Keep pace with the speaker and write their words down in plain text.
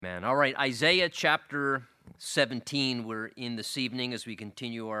Man, all right, Isaiah chapter 17, we're in this evening as we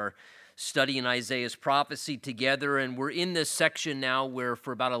continue our study in Isaiah's prophecy together, and we're in this section now where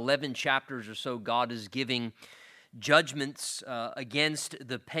for about 11 chapters or so, God is giving judgments against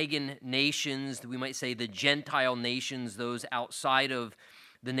the pagan nations, we might say the Gentile nations, those outside of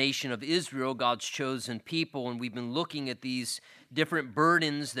the nation of Israel, God's chosen people, and we've been looking at these different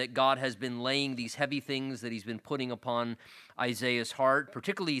burdens that God has been laying, these heavy things that he's been putting upon Isaiah's heart.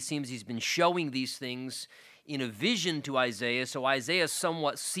 Particularly, it seems he's been showing these things in a vision to Isaiah, so Isaiah is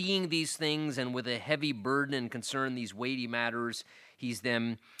somewhat seeing these things, and with a heavy burden and concern, these weighty matters, he's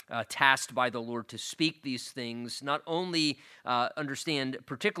then tasked by the Lord to speak these things, not only understand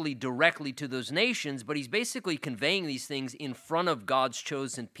particularly directly to those nations, but he's basically conveying these things in front of God's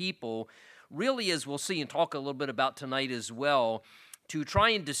chosen people, really, as we'll see and talk a little bit about tonight as well, to try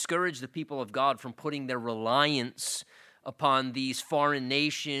and discourage the people of God from putting their reliance upon these foreign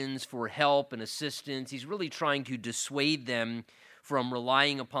nations for help and assistance. He's really trying to dissuade them from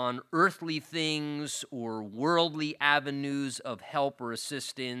relying upon earthly things or worldly avenues of help or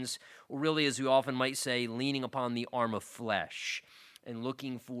assistance, or really, as we often might say, leaning upon the arm of flesh and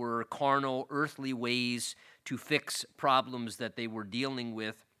looking for carnal, earthly ways to fix problems that they were dealing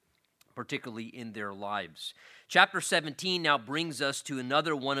with, particularly in their lives. Chapter 17 now brings us to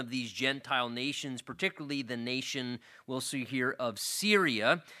another one of these Gentile nations, particularly the nation we'll see here of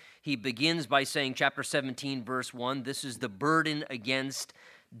Syria. He begins by saying, chapter 17, verse 1, this is the burden against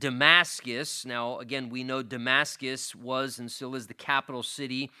Damascus. Now, again, we know Damascus was and still is the capital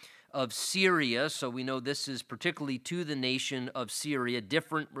city of Syria, so we know this is particularly to the nation of Syria,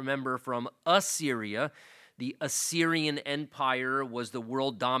 different, remember, from Assyria. The Assyrian Empire was the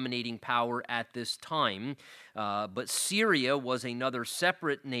world-dominating power at this time, but Syria was another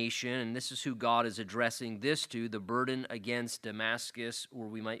separate nation, and this is who God is addressing this to, the burden against Damascus, or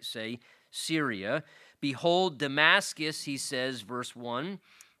we might say Syria. Behold, Damascus, he says, verse 1,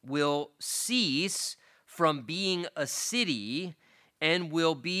 will cease from being a city and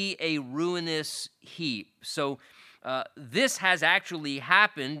will be a ruinous heap. So, this has actually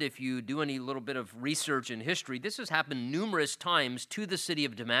happened, if you do any little bit of research in history, this has happened numerous times to the city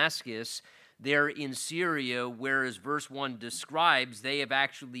of Damascus there in Syria, whereas verse 1 describes they have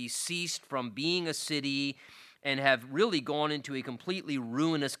actually ceased from being a city and have really gone into a completely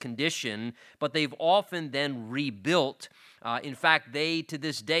ruinous condition, but they've often then rebuilt. In fact, they to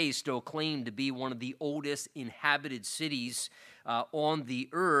this day still claim to be one of the oldest inhabited cities on the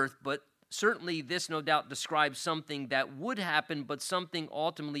earth, but certainly, this no doubt describes something that would happen, but something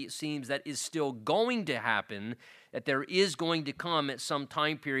ultimately it seems that is still going to happen, that there is going to come at some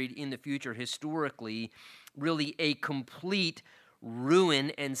time period in the future historically, really a complete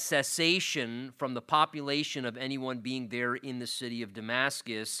ruin and cessation from the population of anyone being there in the city of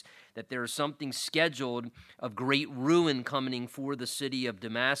Damascus, that there is something scheduled of great ruin coming for the city of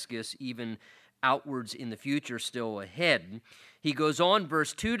Damascus, even outwards in the future still ahead. He goes on,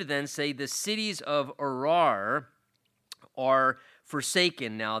 verse 2, to then say, the cities of Arar are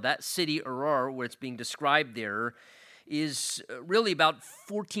forsaken. Now, that city, Arar, where it's being described there, is really about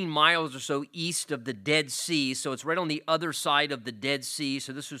 14 miles or so east of the Dead Sea. So it's right on the other side of the Dead Sea.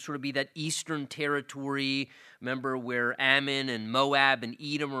 So this would sort of be that eastern territory, remember, where Ammon and Moab and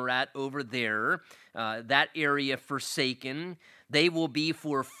Edom are at over there. That area forsaken. They will be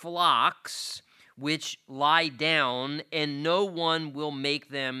for flocks which lie down, and no one will make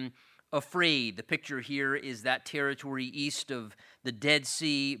them afraid. The picture here is that territory east of the Dead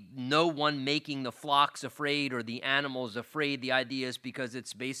Sea, no one making the flocks afraid or the animals afraid. The idea is because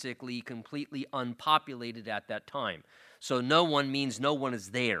it's basically completely unpopulated at that time. So no one means no one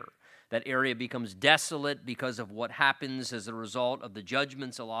is there. That area becomes desolate because of what happens as a result of the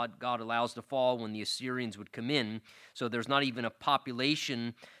judgments God allows to fall when the Assyrians would come in. So there's not even a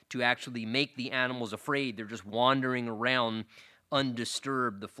population to actually make the animals afraid. They're just wandering around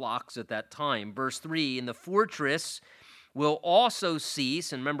undisturbed, the flocks at that time. Verse 3, and the fortress will also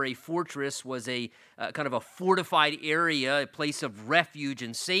cease. And remember, a fortress was a kind of a fortified area, a place of refuge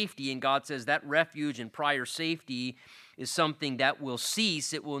and safety. And God says that refuge and prior safety is something that will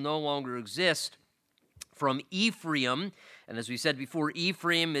cease. It will no longer exist. From Ephraim, and as we said before,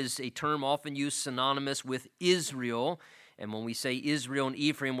 Ephraim is a term often used synonymous with Israel. And when we say Israel and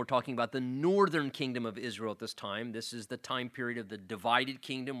Ephraim, we're talking about the northern kingdom of Israel at this time. This is the time period of the divided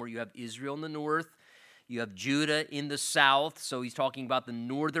kingdom where you have Israel in the north, you have Judah in the south. So he's talking about the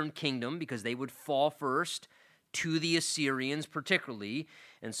northern kingdom because they would fall first to the Assyrians particularly.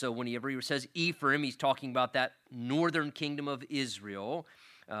 And so whenever he says Ephraim, he's talking about that northern kingdom of Israel.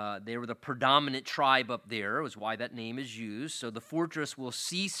 They were the predominant tribe up there, is why that name is used. So the fortress will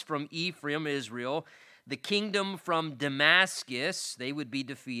cease from Ephraim, Israel. The kingdom from Damascus, they would be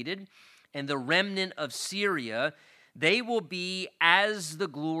defeated. And the remnant of Syria, they will be as the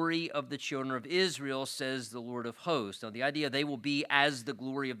glory of the children of Israel, says the Lord of hosts. Now, the idea they will be as the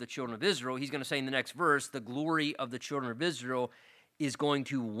glory of the children of Israel, he's going to say in the next verse, the glory of the children of Israel is going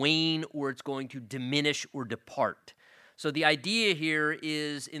to wane or it's going to diminish or depart. So the idea here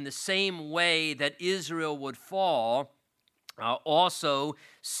is in the same way that Israel would fall, also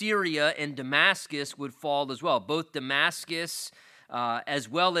Syria and Damascus would fall as well. Both Damascus as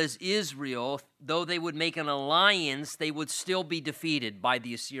well as Israel, though they would make an alliance, they would still be defeated by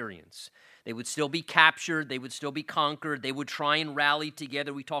the Assyrians. They would still be captured. They would still be conquered. They would try and rally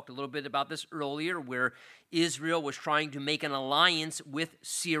together. We talked a little bit about this earlier, where Israel was trying to make an alliance with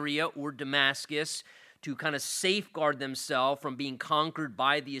Syria or Damascus to kind of safeguard themselves from being conquered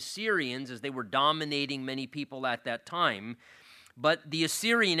by the Assyrians as they were dominating many people at that time. But the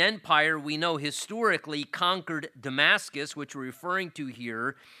Assyrian Empire, we know historically, conquered Damascus, which we're referring to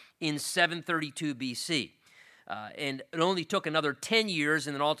here, in 732 BC. And it only took another 10 years,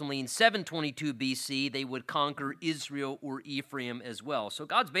 and then ultimately in 722 BC, they would conquer Israel or Ephraim as well. So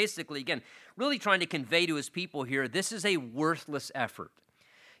God's basically, again, really trying to convey to his people here, this is a worthless effort.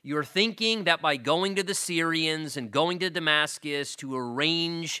 You're thinking that by going to the Syrians and going to Damascus to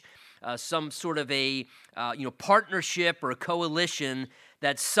arrange some sort of a partnership or a coalition,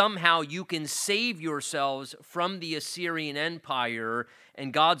 that somehow you can save yourselves from the Assyrian Empire.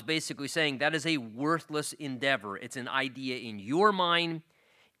 And God's basically saying that is a worthless endeavor. It's an idea in your mind.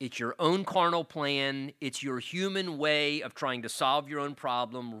 It's your own carnal plan. It's your human way of trying to solve your own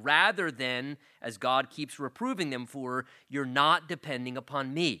problem, rather than, as God keeps reproving them for, you're not depending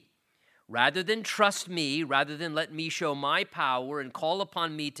upon me. Rather than trust me, rather than let me show my power and call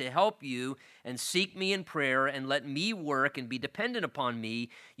upon me to help you and seek me in prayer and let me work and be dependent upon me,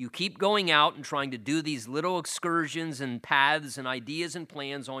 you keep going out and trying to do these little excursions and paths and ideas and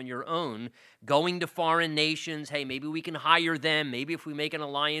plans on your own, going to foreign nations. Hey, maybe we can hire them. Maybe if we make an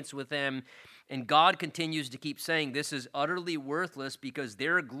alliance with them. And God continues to keep saying this is utterly worthless because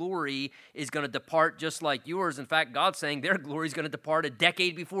their glory is going to depart just like yours. In fact, God's saying their glory is going to depart a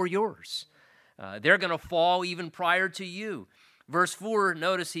decade before yours. They're going to fall even prior to you. Verse 4,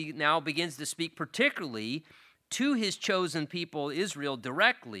 notice he now begins to speak particularly to his chosen people, Israel,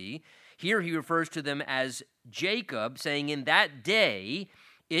 directly. Here he refers to them as Jacob, saying, in that day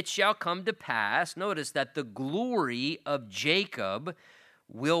it shall come to pass, notice, that the glory of Jacob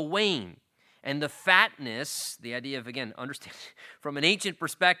will wane. And the fatness, the idea of, again, understand from an ancient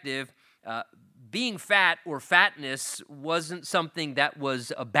perspective, being fat or fatness wasn't something that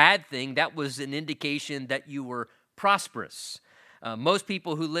was a bad thing. That was an indication that you were prosperous. Most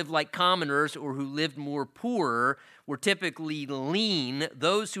people who lived like commoners or who lived more poor were typically lean.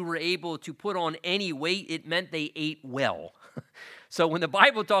 Those who were able to put on any weight, it meant they ate well. So when the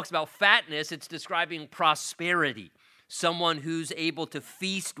Bible talks about fatness, it's describing prosperity. Someone who's able to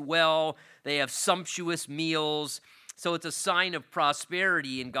feast well, they have sumptuous meals. So it's a sign of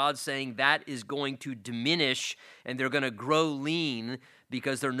prosperity, and God's saying that is going to diminish, and they're going to grow lean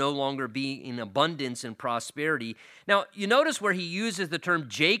because they're no longer being in abundance and prosperity. Now, you notice where he uses the term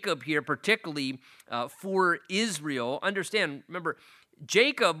Jacob here, particularly for Israel. Understand, remember,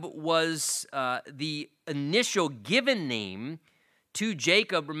 Jacob was the initial given name to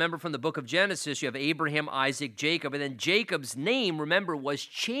Jacob. Remember, from the book of Genesis, you have Abraham, Isaac, Jacob, and then Jacob's name, remember, was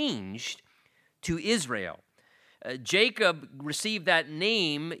changed to Israel. Jacob received that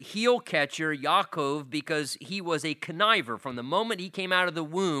name, heel catcher, Yaakov, because he was a conniver. From the moment he came out of the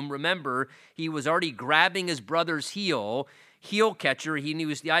womb, remember, he was already grabbing his brother's heel catcher.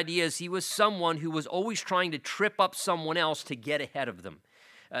 The idea is he was someone who was always trying to trip up someone else to get ahead of them.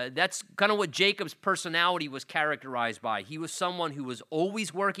 That's kind of what Jacob's personality was characterized by. He was someone who was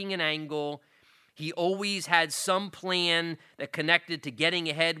always working an angle. He always had some plan that connected to getting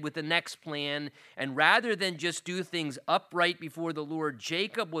ahead with the next plan. And rather than just do things upright before the Lord,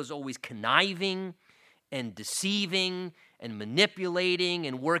 Jacob was always conniving and deceiving and manipulating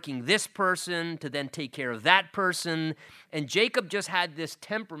and working this person to then take care of that person. And Jacob just had this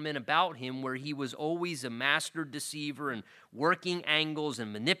temperament about him where he was always a master deceiver and working angles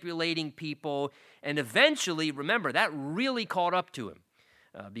and manipulating people. And eventually, remember, that really caught up to him.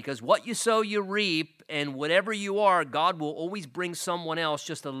 Because what you sow, you reap, and whatever you are, God will always bring someone else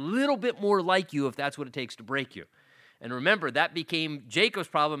just a little bit more like you if that's what it takes to break you. And remember, that became Jacob's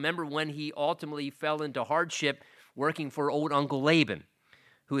problem. Remember when he ultimately fell into hardship working for old Uncle Laban,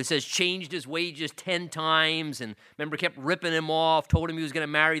 who it says changed his wages 10 times, and remember kept ripping him off, told him he was going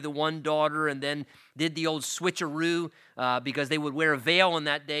to marry the one daughter, and then did the old switcheroo because they would wear a veil on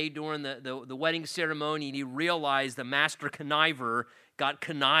that day during the wedding ceremony, and he realized the master conniver got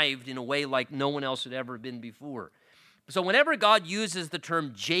connived in a way like no one else had ever been before. So whenever God uses the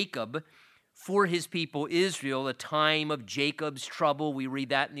term Jacob for his people Israel, a time of Jacob's trouble, we read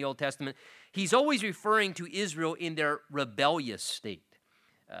that in the Old Testament, he's always referring to Israel in their rebellious state.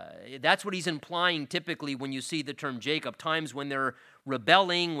 That's what he's implying typically when you see the term Jacob, times when they're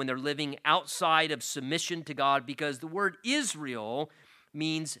rebelling, when they're living outside of submission to God, because the word Israel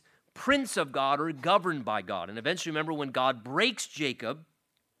means prince of God or governed by God. And eventually, remember, when God breaks Jacob,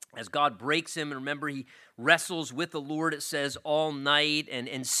 as God breaks him, and remember, he wrestles with the Lord, it says, all night,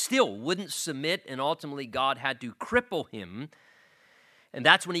 and still wouldn't submit, and ultimately God had to cripple him. And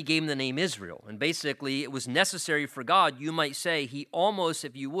that's when he gave him the name Israel. And basically, it was necessary for God, you might say, he almost,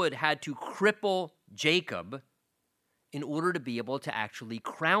 if you would, had to cripple Jacob in order to be able to actually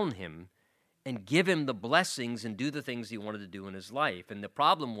crown him and give him the blessings and do the things he wanted to do in his life. And the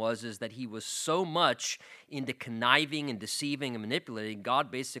problem is that he was so much into conniving and deceiving and manipulating, God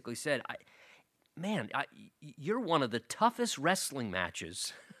basically said, you're one of the toughest wrestling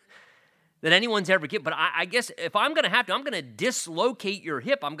matches that anyone's ever given. But I guess if I'm going to have to, I'm going to dislocate your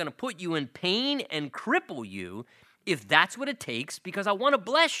hip. I'm going to put you in pain and cripple you if that's what it takes, because I want to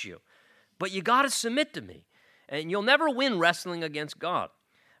bless you. But you got to submit to me. And you'll never win wrestling against God.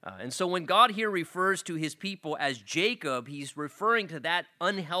 And so when God here refers to his people as Jacob, he's referring to that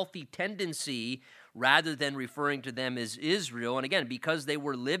unhealthy tendency rather than referring to them as Israel. And again, because they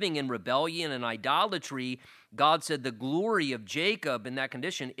were living in rebellion and idolatry, God said the glory of Jacob in that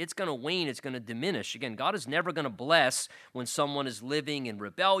condition, it's going to wane, it's going to diminish. Again, God is never going to bless when someone is living in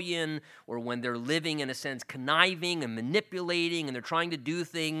rebellion or when they're living, in a sense, conniving and manipulating, and they're trying to do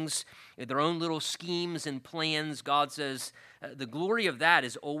things, their own little schemes and plans. God says the glory of that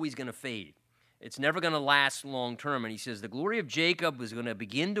is always going to fade. It's never going to last long term. And he says the glory of Jacob is going to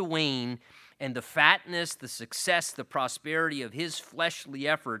begin to wane, and the fatness, the success, the prosperity of his fleshly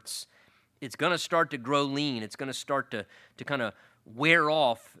efforts, it's going to start to grow lean. It's going to start to kind of wear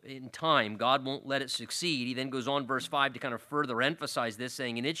off in time. God won't let it succeed. He then goes on, verse 5, to kind of further emphasize this,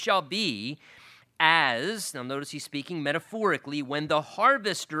 saying, and it shall be as, now notice he's speaking metaphorically, when the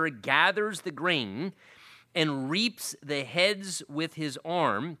harvester gathers the grain and reaps the heads with his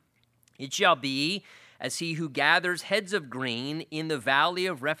arm, it shall be as he who gathers heads of grain in the valley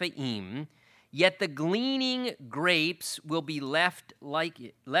of Rephaim, yet the gleaning grapes will be left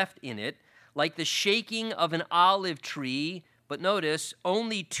in it, like the shaking of an olive tree. But notice,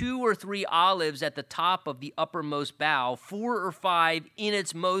 only 2 or 3 olives at the top of the uppermost bough, 4 or 5 in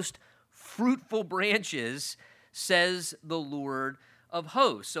its most fruitful branches, says the Lord of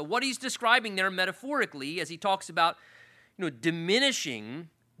hosts. So what he's describing there metaphorically, as he talks about, diminishing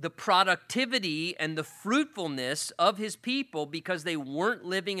the productivity and the fruitfulness of his people because they weren't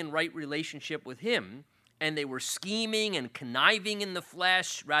living in right relationship with him, and they were scheming and conniving in the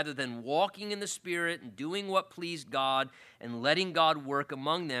flesh rather than walking in the Spirit and doing what pleased God and letting God work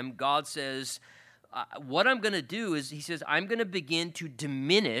among them. God says, what I'm going to do is, he says, I'm going to begin to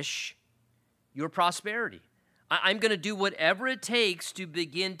diminish your prosperity. I'm going to do whatever it takes to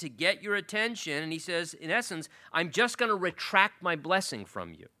begin to get your attention. And he says, in essence, I'm just going to retract my blessing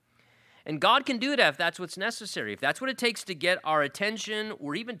from you. And God can do that if that's what's necessary. If that's what it takes to get our attention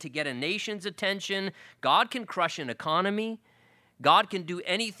or even to get a nation's attention, God can crush an economy. God can do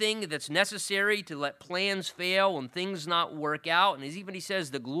anything that's necessary to let plans fail and things not work out. And he says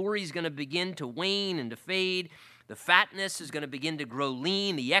the glory is going to begin to wane and to fade. The fatness is going to begin to grow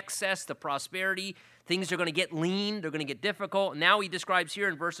lean. The excess, the prosperity, things are going to get lean. They're going to get difficult. And now he describes here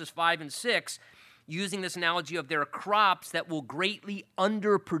in verses 5 and 6, using this analogy of their crops that will greatly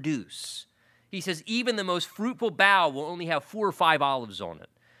underproduce. He says even the most fruitful bough will only have 4 or 5 olives on it.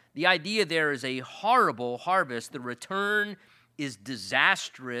 The idea there is a horrible harvest. The return is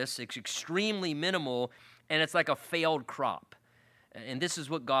disastrous. It's extremely minimal, and it's like a failed crop. And this is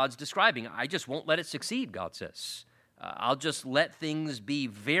what God's describing. I just won't let it succeed, God says. I'll just let things be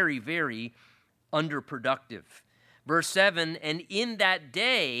very, very underproductive. Verse 7, and in that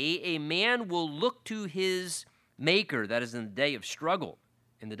day a man will look to his maker, that is in the day of struggle,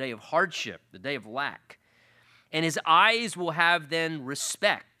 in the day of hardship, the day of lack. And his eyes will have then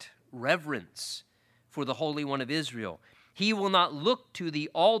respect, reverence for the Holy One of Israel. He will not look to the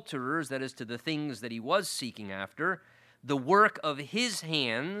altars, that is to the things that he was seeking after, the work of his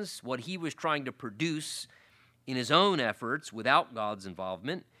hands, what he was trying to produce in his own efforts without God's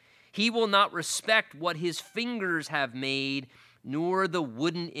involvement. He will not respect what his fingers have made, nor the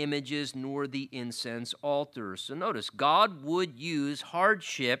wooden images, nor the incense altars. So notice, God would use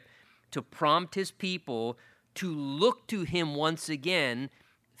hardship to prompt his people to look to him once again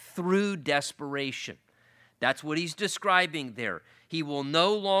through desperation. That's what he's describing there. He will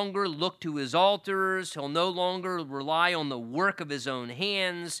no longer look to his altars. He'll no longer rely on the work of his own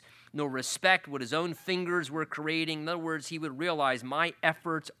hands, nor respect what his own fingers were creating. In other words, he would realize my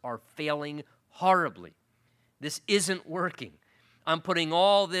efforts are failing horribly. This isn't working. I'm putting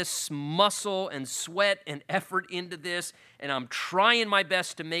all this muscle and sweat and effort into this, and I'm trying my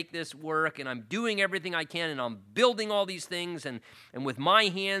best to make this work, and I'm doing everything I can, and I'm building all these things, and with my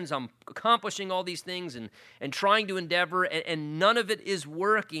hands, I'm accomplishing all these things and trying to endeavor, and none of it is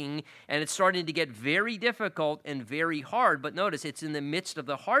working, and it's starting to get very difficult and very hard. But notice, it's in the midst of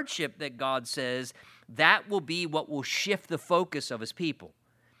the hardship that God says that will be what will shift the focus of his people.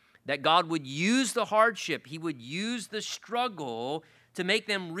 That God would use the hardship, he would use the struggle to make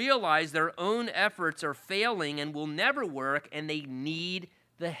them realize their own efforts are failing and will never work, and they need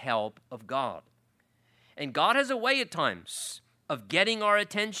the help of God. And God has a way at times of getting our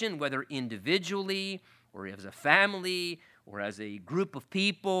attention, whether individually or as a family or as a group of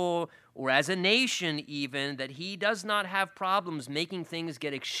people or as a nation even, that he does not have problems making things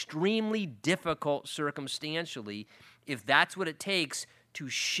get extremely difficult circumstantially if that's what it takes to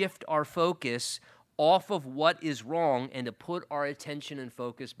shift our focus off of what is wrong and to put our attention and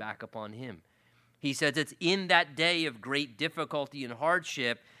focus back upon him. He says it's in that day of great difficulty and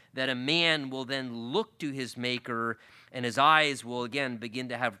hardship that a man will then look to his Maker, and his eyes will again begin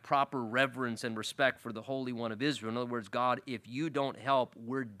to have proper reverence and respect for the Holy One of Israel. In other words, God, if you don't help,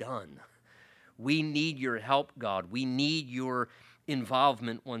 we're done. We need your help, God. We need your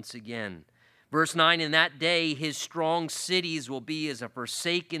involvement once again. Verse 9, in that day his strong cities will be as a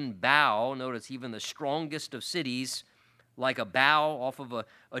forsaken bough. Notice even the strongest of cities, like a bough off of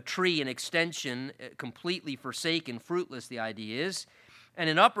a tree, an extension, completely forsaken, fruitless, the idea is. And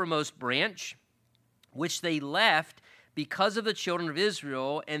an uppermost branch, which they left because of the children of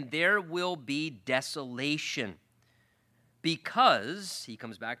Israel, and there will be desolation. Because, he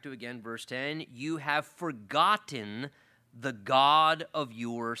comes back to again, verse 10, you have forgotten the God of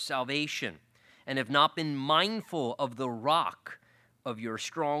your salvation, and have not been mindful of the rock of your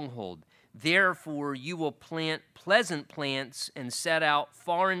stronghold. Therefore you will plant pleasant plants and set out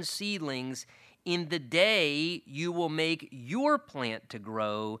foreign seedlings. In the day you will make your plant to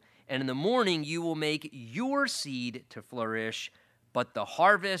grow, and in the morning you will make your seed to flourish. But the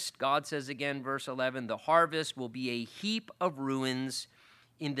harvest, God says again, verse 11, the harvest will be a heap of ruins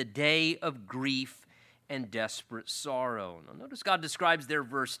in the day of grief and desperate sorrow. Now notice God describes there,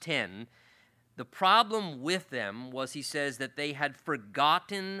 verse 10, the problem with them was, he says, that they had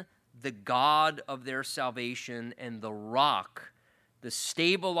forgotten the God of their salvation and the rock, the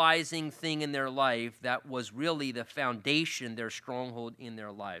stabilizing thing in their life that was really the foundation, their stronghold in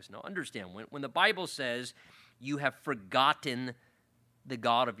their lives. Now understand, when the Bible says you have forgotten the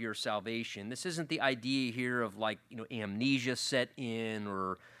God of your salvation, this isn't the idea here of amnesia set in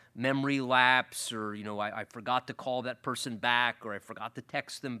or memory lapse, or, I forgot to call that person back, or I forgot to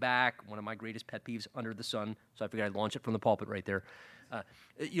text them back. One of my greatest pet peeves under the sun, so I figured I'd launch it from the pulpit right there.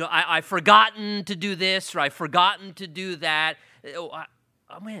 I've forgotten to do this, or I've forgotten to do that.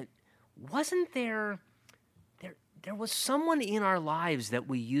 Man, wasn't there was someone in our lives that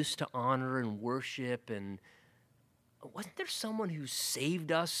we used to honor and worship, and wasn't there someone who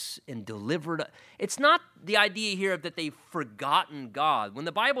saved us and delivered us? It's not the idea here that they've forgotten God. When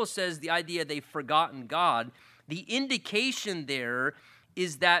the Bible says the idea they've forgotten God, the indication there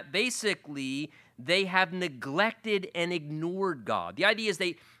is that basically they have neglected and ignored God. The idea is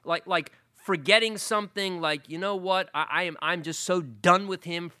they like forgetting something, like, you know what, I'm just so done with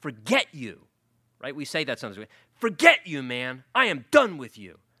him, forget you. Right? We say that sometimes. Forget you, man. I am done with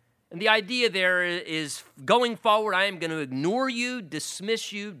you. And the idea there is, going forward, I am going to ignore you,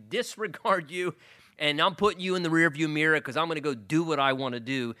 dismiss you, disregard you, and I'm putting you in the rearview mirror because I'm going to go do what I want to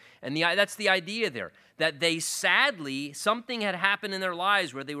do. And that's the idea there, that they sadly, something had happened in their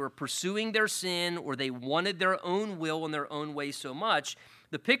lives where they were pursuing their sin, or they wanted their own will and their own way so much.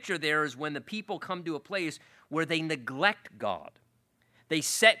 The picture there is when the people come to a place where they neglect God. They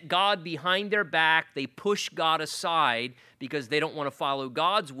set God behind their back. They push God aside because they don't want to follow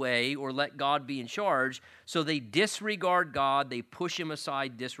God's way or let God be in charge. So they disregard God. They push him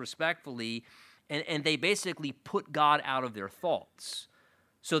aside disrespectfully, and they basically put God out of their thoughts,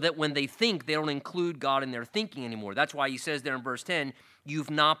 so that when they think, they don't include God in their thinking anymore. That's why he says there in verse 10, you've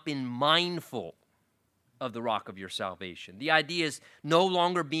not been mindful of the rock of your salvation. The idea is no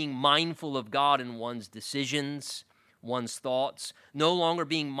longer being mindful of God in one's decisions, one's thoughts, no longer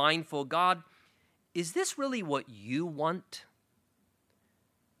being mindful, God, is this really what you want?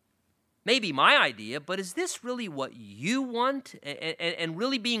 Maybe my idea, but is this really what you want? And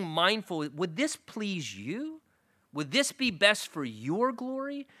really being mindful, would this please you? Would this be best for your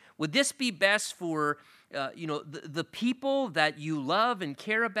glory? Would this be best for the people that you love and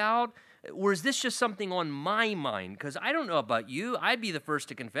care about? Or is this just something on my mind? Because I don't know about you. I'd be the first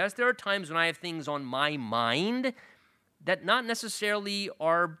to confess. There are times when I have things on my mind that not necessarily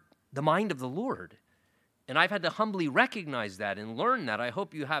are the mind of the Lord. And I've had to humbly recognize that and learn that. I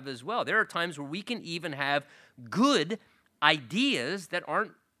hope you have as well. There are times where we can even have good ideas that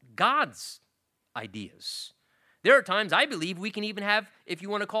aren't God's ideas. There are times I believe we can even have, if you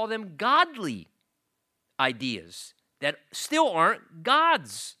want to call them, godly ideas that still aren't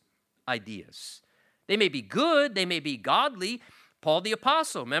God's ideas. They may be good, they may be godly. Paul the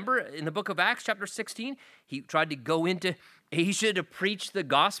Apostle, remember in the book of Acts chapter 16, he tried to go into Asia to preach the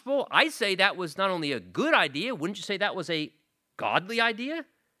gospel. I say that was not only a good idea, wouldn't you say that was a godly idea?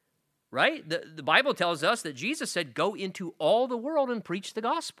 Right? The Bible tells us that Jesus said, go into all the world and preach the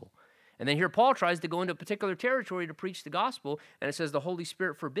gospel. And then here Paul tries to go into a particular territory to preach the gospel, and it says the Holy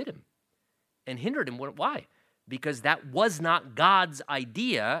Spirit forbid him and hindered him. Why? Because that was not God's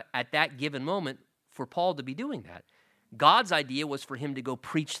idea at that given moment for Paul to be doing that. God's idea was for him to go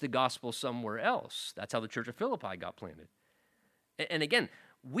preach the gospel somewhere else. That's how the church of Philippi got planted. And again,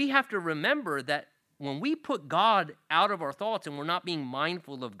 we have to remember that when we put God out of our thoughts and we're not being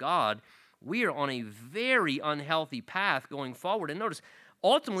mindful of God, we are on a very unhealthy path going forward. And notice,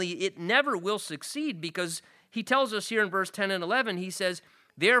 ultimately, it never will succeed because he tells us here in verse 10 and 11, he says,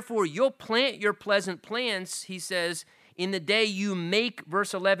 therefore, you'll plant your pleasant plants, he says, in the day you make,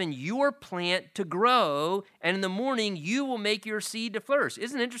 verse 11, your plant to grow, and in the morning you will make your seed to flourish.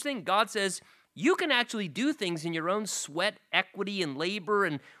 Isn't it interesting? God says, you can actually do things in your own sweat, equity, and labor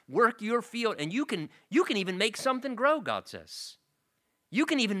and work your field, and you can even make something grow, God says. You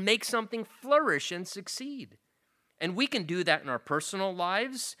can even make something flourish and succeed. And we can do that in our personal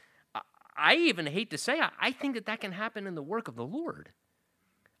lives. I even hate to say, I think that can happen in the work of the Lord.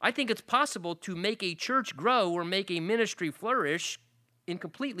 I think it's possible to make a church grow or make a ministry flourish in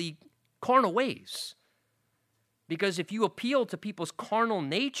completely carnal ways. Because if you appeal to people's carnal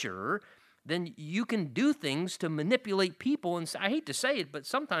nature, then you can do things to manipulate people. And I hate to say it, but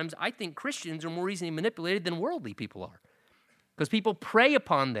sometimes I think Christians are more easily manipulated than worldly people are. Because people prey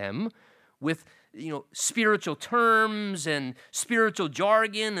upon them with spiritual terms and spiritual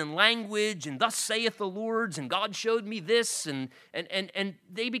jargon and language and thus saith the Lord and God showed me this and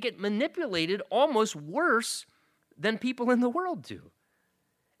they get manipulated almost worse than people in the world do.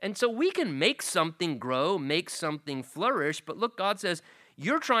 And so we can make something grow, make something flourish, but look, God says,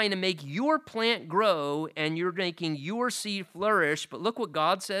 you're trying to make your plant grow and you're making your seed flourish, but look what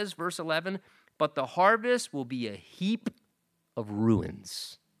God says, verse 11, but the harvest will be a heap of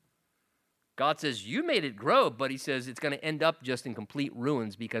ruins. God says, you made it grow, but he says it's going to end up just in complete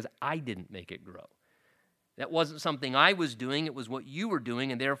ruins because I didn't make it grow. That wasn't something I was doing, it was what you were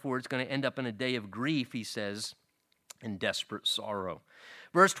doing, and therefore it's going to end up in a day of grief, he says, and desperate sorrow.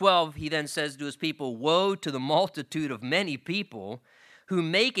 Verse 12, he then says to his people, woe to the multitude of many people who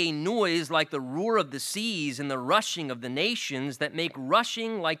make a noise like the roar of the seas and the rushing of the nations, that make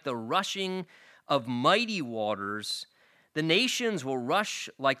rushing like the rushing of mighty waters. The nations will rush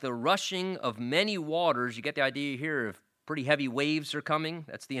like the rushing of many waters. You get the idea here of pretty heavy waves are coming.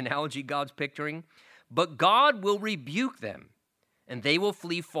 That's the analogy God's picturing. But God will rebuke them, and they will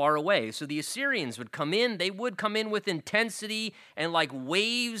flee far away. So the Assyrians would come in. They would come in with intensity, and like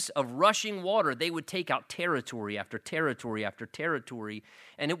waves of rushing water, they would take out territory after territory after territory.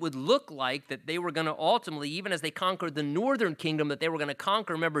 And it would look like that they were going to ultimately, even as they conquered the northern kingdom, that they were going to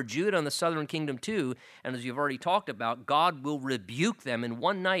conquer, remember, Judah and the southern kingdom too. And as you've already talked about, God will rebuke them in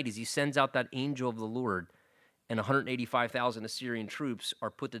one night as he sends out that angel of the Lord. And 185,000 Assyrian troops are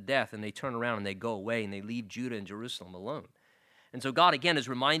put to death, and they turn around and they go away, and they leave Judah and Jerusalem alone. And so God, again, is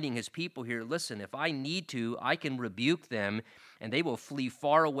reminding his people here, listen, if I need to, I can rebuke them, and they will flee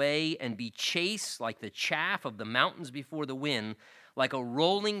far away and be chased like the chaff of the mountains before the wind, like a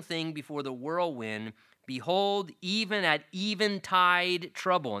rolling thing before the whirlwind. Behold, even at eventide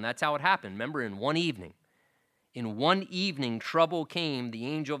trouble. And that's how it happened. Remember, in one evening, trouble came. The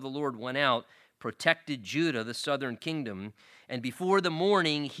angel of the Lord went out, protected Judah, the southern kingdom, and before the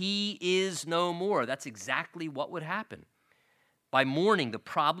morning, he is no more. That's exactly what would happen. By morning, the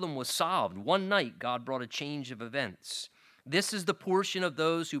problem was solved. One night, God brought a change of events. This is the portion of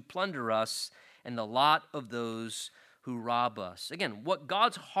those who plunder us and the lot of those who rob us. Again, what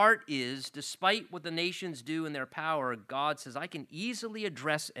God's heart is, despite what the nations do in their power, God says, I can easily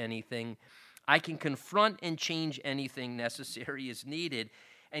address anything. I can confront and change anything necessary as needed.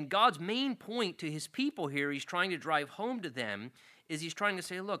 And God's main point to his people here, he's trying to drive home to them, is he's trying to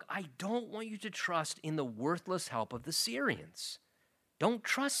say, look, I don't want you to trust in the worthless help of the Syrians. Don't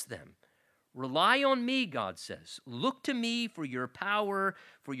trust them. Rely on me, God says. Look to me for your power,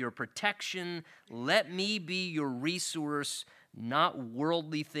 for your protection. Let me be your resource, not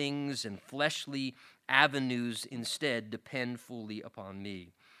worldly things and fleshly avenues. Instead, depend fully upon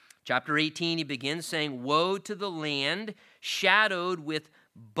me. Chapter 18, he begins saying, woe to the land shadowed with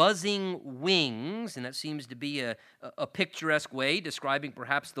buzzing wings, and that seems to be a picturesque way describing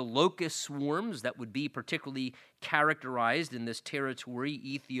perhaps the locust swarms that would be particularly characterized in this territory,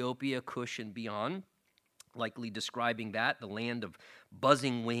 Ethiopia, Cush, and beyond, likely describing that, the land of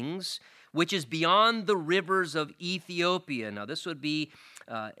buzzing wings, which is beyond the rivers of Ethiopia. Now, this would be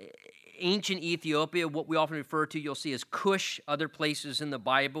ancient Ethiopia, what we often refer to, you'll see as Cush, other places in the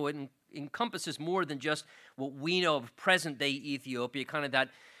Bible. It encompasses more than just what we know of present-day Ethiopia, kind of that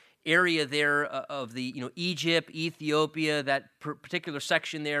area there of the Egypt, Ethiopia, that particular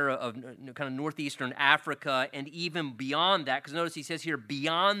section there of kind of northeastern Africa, and even beyond that, because notice he says here,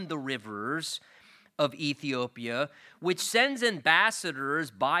 beyond the rivers of Ethiopia, which sends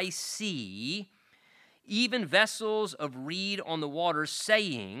ambassadors by sea, even vessels of reed on the water,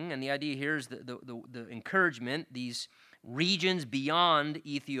 saying, and the idea here is the encouragement, these regions beyond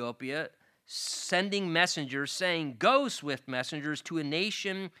Ethiopia, sending messengers saying, go, swift messengers, to a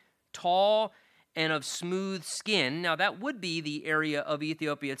nation tall and of smooth skin. Now, that would be the area of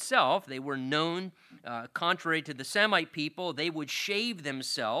Ethiopia itself. They were known, contrary to the Semite people, they would shave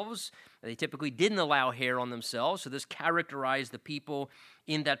themselves. They typically didn't allow hair on themselves, so this characterized the people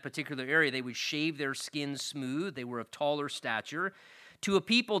in that particular area. They would shave their skin smooth. They were of taller stature. To a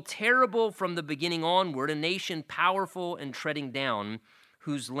people terrible from the beginning onward, a nation powerful and treading down,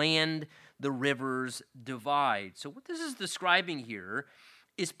 whose land the rivers divide. So what this is describing here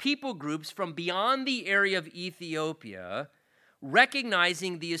is people groups from beyond the area of Ethiopia,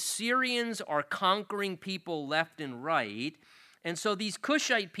 recognizing the Assyrians are conquering people left and right. And so these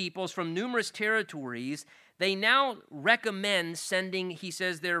Cushite peoples from numerous territories, they now recommend sending, he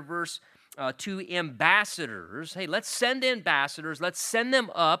says there, verse 2, ambassadors. Hey, let's send ambassadors. Let's send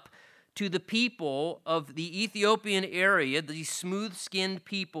them up to the people of the Ethiopian area, these smooth-skinned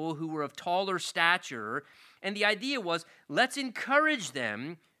people who were of taller stature. And the idea was, let's encourage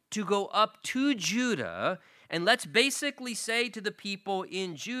them to go up to Judah, and let's basically say to the people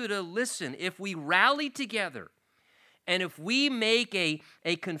in Judah, listen, if we rally together, and if we make a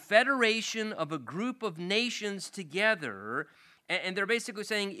confederation of a group of nations together, and they're basically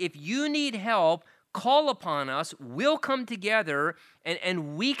saying, if you need help, call upon us, we'll come together,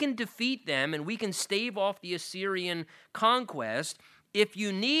 and we can defeat them, and we can stave off the Assyrian conquest. If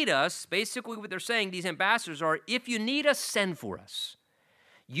you need us, basically what they're saying, these ambassadors are, if you need us, send for us.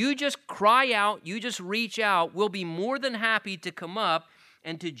 You just cry out, you just reach out, we'll be more than happy to come up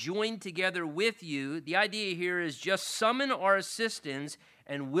and to join together with you. The idea here is just summon our assistance,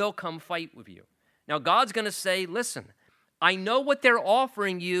 and we'll come fight with you. Now, God's going to say, listen, I know what they're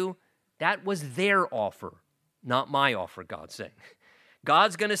offering you. That was their offer, not my offer, God's saying.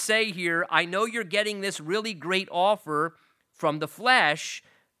 God's going to say here, I know you're getting this really great offer from the flesh,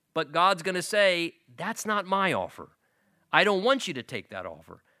 but God's going to say, that's not my offer. I don't want you to take that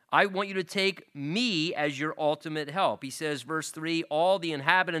offer. I want you to take me as your ultimate help. He says, verse 3, all the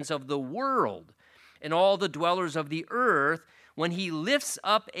inhabitants of the world and all the dwellers of the earth, when he lifts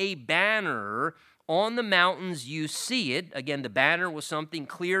up a banner on the mountains, you see it. Again, the banner was something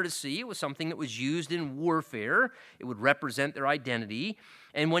clear to see. It was something that was used in warfare. It would represent their identity.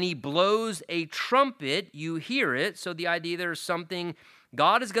 And when he blows a trumpet, you hear it. So the idea there is something,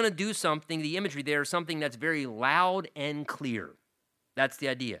 God is going to do something, the imagery there is something that's very loud and clear. That's the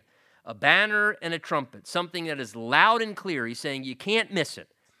idea. A banner and a trumpet, something that is loud and clear. He's saying you can't miss it.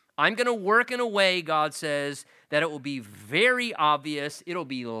 I'm going to work in a way, God says, that it will be very obvious. It'll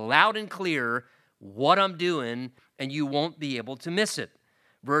be loud and clear what I'm doing, and you won't be able to miss it.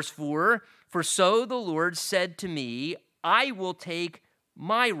 Verse 4, for so the Lord said to me, I will take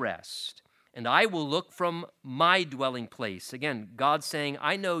my rest, and I will look from my dwelling place. Again, God's saying,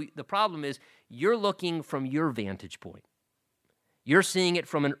 I know the problem is you're looking from your vantage point. You're seeing it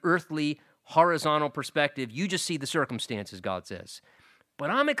from an earthly, horizontal perspective. You just see the circumstances, God says. But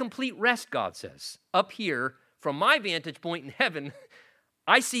I'm at complete rest, God says. Up here, from my vantage point in heaven,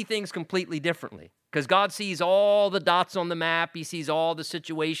 I see things completely differently. Because God sees all the dots on the map. He sees all the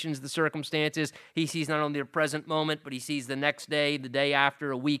situations, the circumstances. He sees not only the present moment, but he sees the next day, the day after,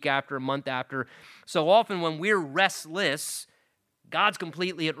 a week after, a month after. So often when we're restless, God's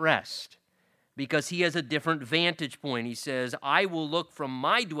completely at rest because he has a different vantage point. He says, I will look from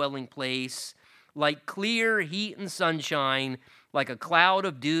my dwelling place like clear heat and sunshine, like a cloud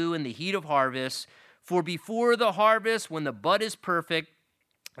of dew in the heat of harvest. For before the harvest, when the bud is perfect,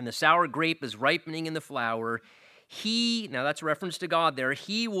 and the sour grape is ripening in the flower, now that's a reference to God there,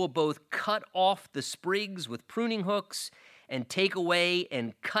 he will both cut off the sprigs with pruning hooks and take away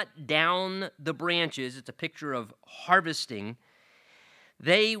and cut down the branches. It's a picture of harvesting.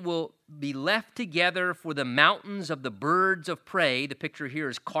 They will be left together for the mountains of the birds of prey. The picture here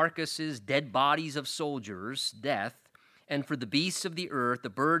is carcasses, dead bodies of soldiers, death. And for the beasts of the earth, the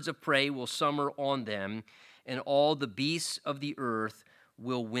birds of prey will summer on them, and all the beasts of the earth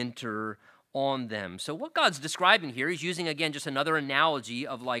will winter on them. So what God's describing here, he's using, again, just another analogy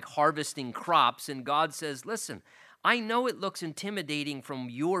of like harvesting crops. And God says, listen, I know it looks intimidating from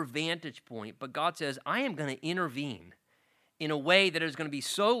your vantage point, but God says, I am going to intervene in a way that is going to be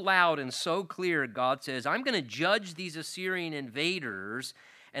so loud and so clear. God says, I'm going to judge these Assyrian invaders,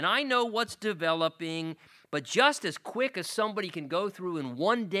 and I know what's developing, but just as quick as somebody can go through in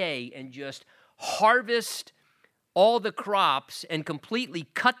one day and just harvest all the crops and completely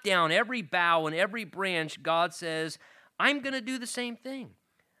cut down every bough and every branch, God says, I'm going to do the same thing.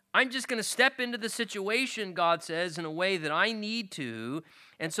 I'm just going to step into the situation, God says, in a way that I need to.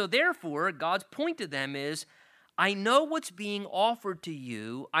 And so therefore, God's point to them is, I know what's being offered to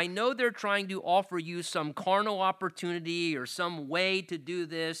you. I know they're trying to offer you some carnal opportunity or some way to do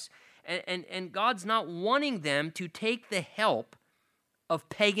this. And God's not wanting them to take the help of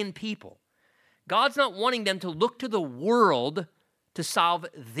pagan people. God's not wanting them to look to the world to solve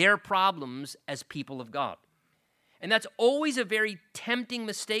their problems as people of God. And that's always a very tempting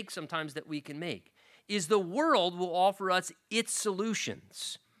mistake sometimes that we can make, is the world will offer us its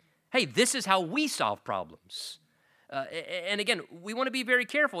solutions. Hey, this is how we solve problems. And again, we want to be very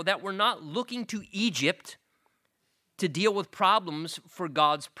careful that we're not looking to Egypt to deal with problems for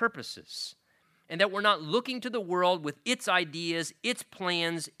God's purposes. And that we're not looking to the world with its ideas, its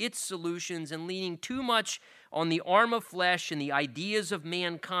plans, its solutions, and leaning too much on the arm of flesh and the ideas of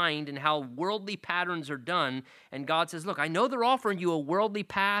mankind and how worldly patterns are done. And God says, look, I know they're offering you a worldly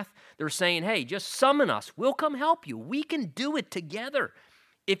path. They're saying, hey, just summon us. We'll come help you. We can do it together.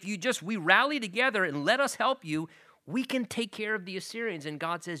 If we rally together and let us help you, we can take care of the Assyrians. And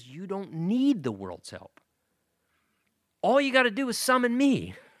God says, you don't need the world's help. All you got to do is summon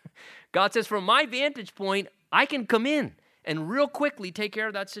me. God says, from my vantage point, I can come in and real quickly take care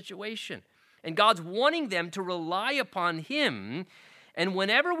of that situation. And God's wanting them to rely upon him. And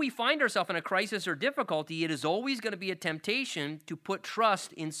whenever we find ourselves in a crisis or difficulty, it is always going to be a temptation to put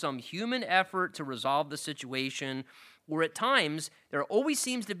trust in some human effort to resolve the situation. Or at times, there always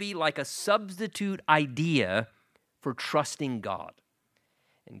seems to be like a substitute idea for trusting God.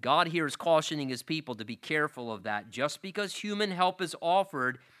 And God here is cautioning his people to be careful of that. Just because human help is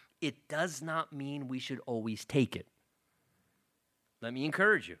offered, it does not mean we should always take it. Let me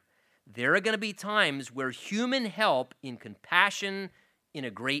encourage you. There are going to be times where human help in compassion, in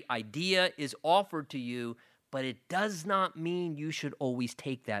a great idea is offered to you, but it does not mean you should always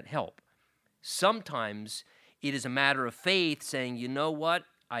take that help. Sometimes it is a matter of faith saying, you know what?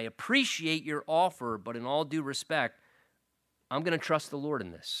 I appreciate your offer, but in all due respect, I'm going to trust the Lord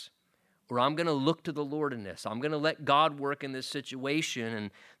in this. Or I'm going to look to the Lord in this. I'm going to let God work in this situation,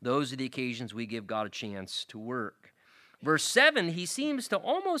 and those are the occasions we give God a chance to work. Verse 7, he seems to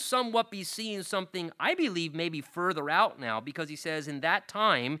almost somewhat be seeing something, I believe, maybe further out now, because he says, in that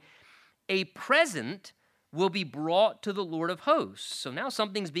time, a present will be brought to the Lord of hosts. So now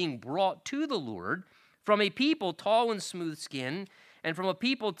something's being brought to the Lord from a people tall and smooth-skinned, and from a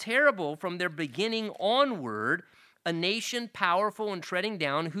people terrible from their beginning onward, a nation powerful and treading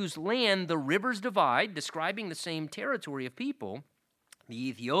down, whose land the rivers divide, describing the same territory of people, the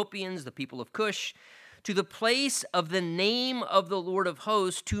Ethiopians, the people of Cush, to the place of the name of the Lord of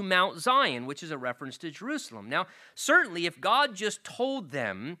hosts, to Mount Zion, which is a reference to Jerusalem. Now, certainly, if God just told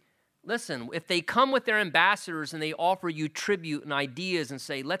them, listen, if they come with their ambassadors and they offer you tribute and ideas and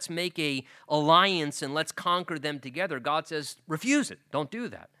say, let's make an alliance and let's conquer them together, God says, refuse it. Don't do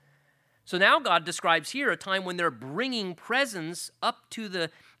that. So now God describes here a time when they're bringing presents up to the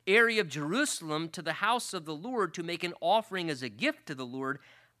area of Jerusalem, to the house of the Lord, to make an offering as a gift to the Lord.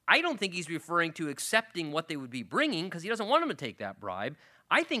 I don't think he's referring to accepting what they would be bringing because he doesn't want them to take that bribe.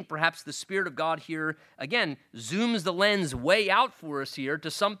 I think perhaps the Spirit of God here, again, zooms the lens way out for us here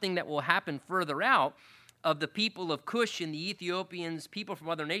to something that will happen further out of the people of Cush and the Ethiopians, people from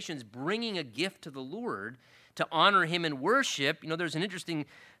other nations, bringing a gift to the Lord to honor him in worship. There's an interesting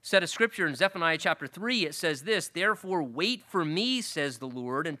set of scripture in Zephaniah chapter 3. It says this, "Therefore wait for me, says the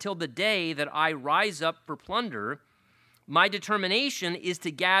Lord, until the day that I rise up for plunder. My determination is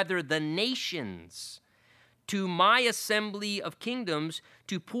to gather the nations to my assembly of kingdoms,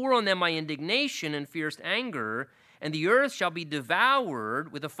 to pour on them my indignation and fierce anger, and the earth shall be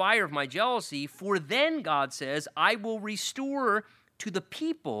devoured with the fire of my jealousy. For then," God says, "I will restore to the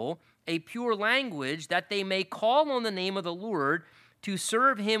people a pure language, that they may call on the name of the Lord to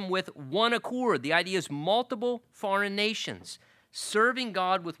serve him with one accord." The idea is multiple foreign nations serving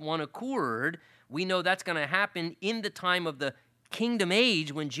God with one accord. We know that's going to happen in the time of the kingdom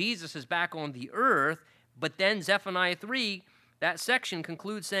age when Jesus is back on the earth. But then Zephaniah 3, that section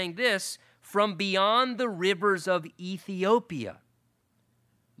concludes saying this, "From beyond the rivers of Ethiopia,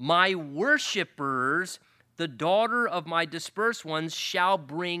 my worshipers, the daughter of my dispersed ones, shall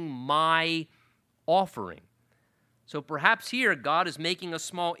bring my offering." So perhaps here God is making a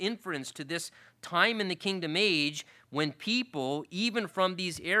small inference to this time in the kingdom age when people, even from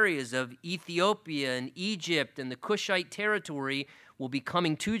these areas of Ethiopia and Egypt and the Cushite territory, will be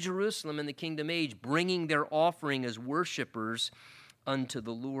coming to Jerusalem in the kingdom age, bringing their offering as worshipers unto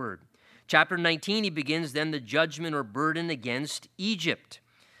the Lord. Chapter 19, he begins then the judgment or burden against Egypt,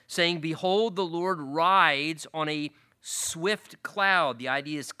 saying, "Behold, the Lord rides on a swift cloud." The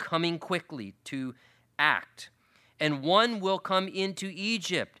idea is coming quickly to act. "And one will come into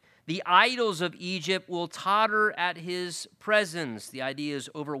Egypt. The idols of Egypt will totter at his presence." The idea is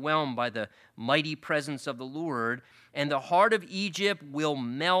overwhelmed by the mighty presence of the Lord. "And the heart of Egypt will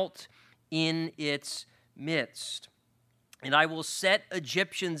melt in its midst. And I will set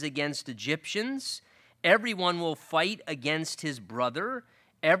Egyptians against Egyptians. Everyone will fight against his brother,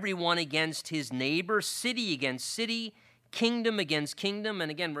 everyone against his neighbor, city against city, kingdom against kingdom." And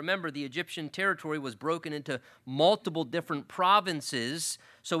again, remember, the Egyptian territory was broken into multiple different provinces.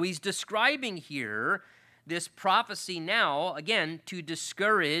 So he's describing here this prophecy now, again, to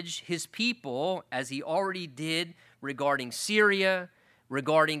discourage his people, as he already did regarding Syria,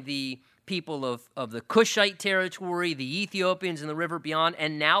 regarding the people of the Cushite territory, the Ethiopians in the river beyond,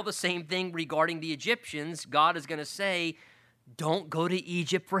 and now the same thing regarding the Egyptians. God is going to say, don't go to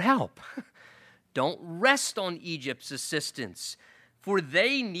Egypt for help. Don't rest on Egypt's assistance, for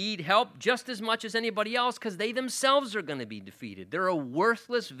they need help just as much as anybody else because they themselves are going to be defeated. They're a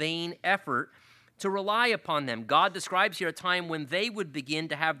worthless, vain effort to rely upon them. God describes here a time when they would begin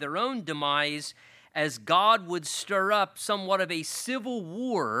to have their own demise as God would stir up somewhat of a civil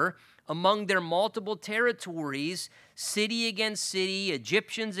war among their multiple territories, city against city,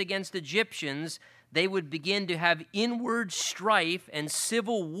 Egyptians against Egyptians. They would begin to have inward strife and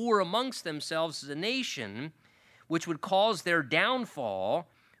civil war amongst themselves as a nation, which would cause their downfall.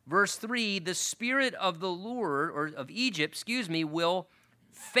 Verse 3, "The spirit of the Lord," or of Egypt, will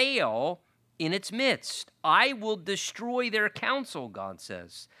fail in its midst. "I will destroy their counsel," God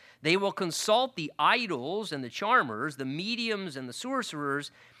says. "They will consult the idols and the charmers, the mediums and the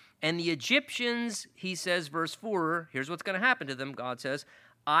sorcerers, and the Egyptians," he says, verse 4, here's what's going to happen to them, God says,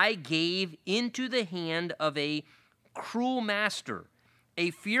 "I gave into the hand of a cruel master. A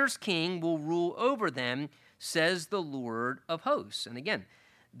fierce king will rule over them, says the Lord of hosts." And again,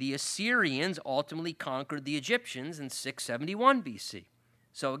 the Assyrians ultimately conquered the Egyptians in 671 BC.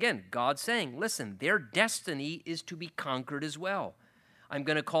 So again, God's saying, listen, their destiny is to be conquered as well. I'm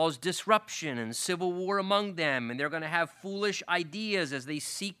going to cause disruption and civil war among them, and they're going to have foolish ideas as they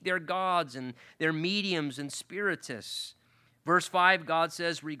seek their gods and their mediums and spiritists. Verse 5, God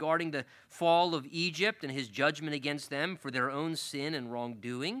says regarding the fall of Egypt and his judgment against them for their own sin and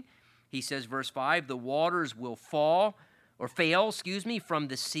wrongdoing, he says, verse 5, "The waters will fail from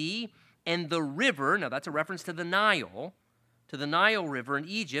the sea, and the river," now that's a reference to the Nile River in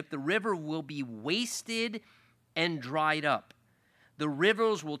Egypt, "the river will be wasted and dried up. The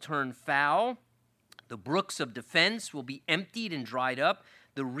rivers will turn foul. The brooks of defense will be emptied and dried up.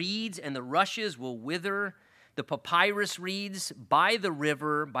 The reeds and the rushes will wither. The papyrus reeds by the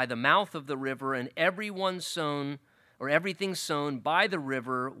river, by the mouth of the river, and everything sown by the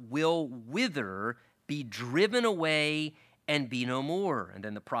river will wither, be driven away, and be no more." And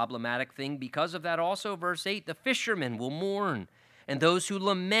then the problematic thing because of that also, verse 8, "The fishermen will mourn, and those who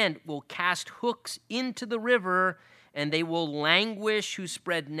lament will cast hooks into the river, and they will languish who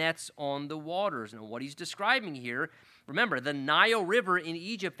spread nets on the waters." Now, what he's describing here remember, the Nile River in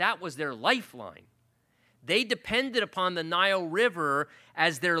Egypt, that was their lifeline. They depended upon the Nile River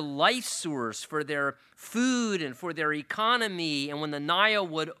as their life source for their food and for their economy. And when the Nile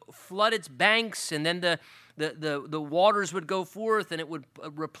would flood its banks, and then the waters would go forth, and it would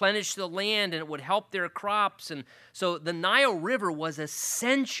replenish the land, and it would help their crops. And so the Nile River was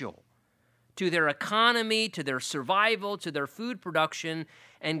essential to their economy, to their survival, to their food production.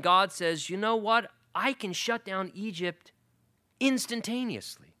 And God says, you know what? I can shut down Egypt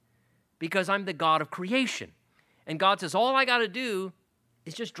instantaneously, because I'm the God of creation. And God says, all I got to do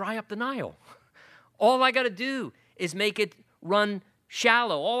is just dry up the Nile. All I got to do is make it run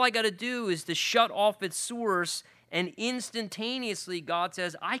shallow. All I got to do is to shut off its source, and instantaneously, God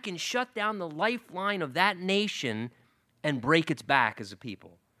says, I can shut down the lifeline of that nation and break its back as a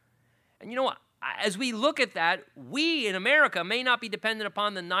people. And you know what? As we look at that, we in America may not be dependent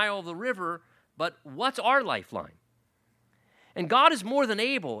upon the Nile of the river, but what's our lifeline? And God is more than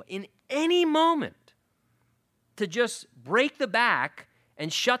able in any moment to just break the back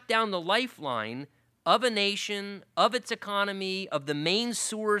and shut down the lifeline of a nation, of its economy, of the main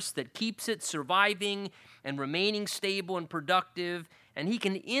source that keeps it surviving and remaining stable and productive. And he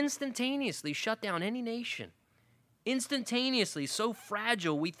can instantaneously shut down any nation. Instantaneously, so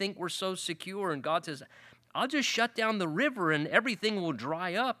fragile, we think we're so secure. And God says, I'll just shut down the river and everything will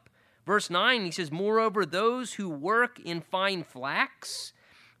dry up. Verse 9, he says, moreover, those who work in fine flax,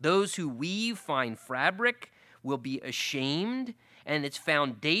 those who weave fine fabric will be ashamed, and its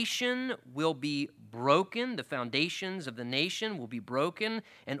foundation will be broken. The foundations of the nation will be broken,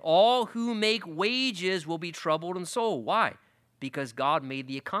 and all who make wages will be troubled in soul. Why? Because God made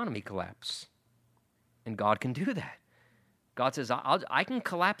the economy collapse, and God can do that. God says, I can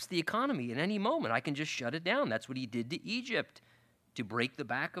collapse the economy at any moment. I can just shut it down. That's what he did to Egypt, to break the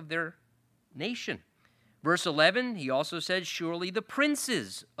back of their nation. Verse 11, he also said, surely the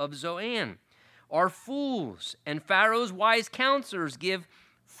princes of Zoan are fools, and Pharaoh's wise counselors give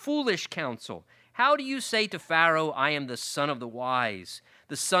foolish counsel. How do you say to Pharaoh, I am the son of the wise,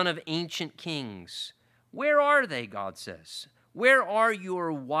 the son of ancient kings? Where are they, God says? Where are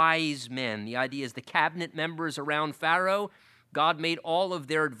your wise men? The idea is the cabinet members around Pharaoh. God made all of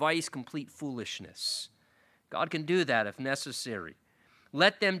their advice complete foolishness. God can do that if necessary.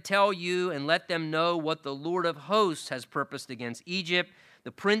 Let them tell you and let them know what the Lord of hosts has purposed against Egypt.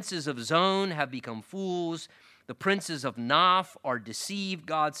 The princes of Zoan have become fools. The princes of Naph are deceived,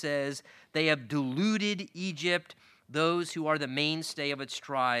 God says. They have deluded Egypt, those who are the mainstay of its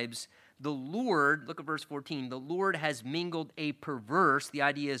tribes. The Lord, look at verse 14, the Lord has mingled a perverse, the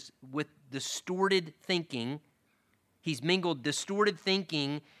idea is with distorted thinking. He's mingled distorted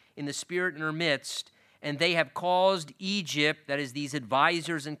thinking in the spirit in our midst, and they have caused Egypt, that is these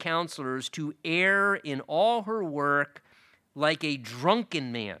advisors and counselors, to err in all her work like a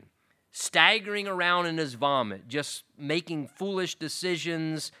drunken man, staggering around in his vomit, just making foolish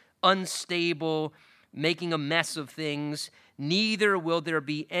decisions, unstable, making a mess of things. Neither will there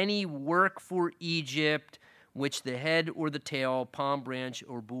be any work for Egypt which the head or the tail, palm branch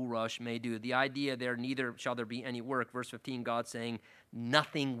or bulrush may do. The idea there, neither shall there be any work. Verse 15, God saying,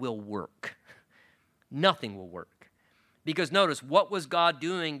 nothing will work. Nothing will work. Because notice, what was God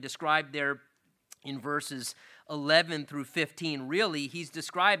doing described there in verses 11 through 15? Really, he's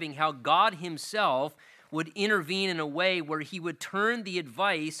describing how God himself would intervene in a way where he would turn the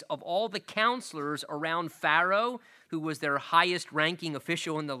advice of all the counselors around Pharaoh, who was their highest ranking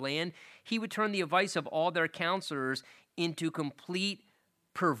official in the land. He would turn the advice of all their counselors into complete,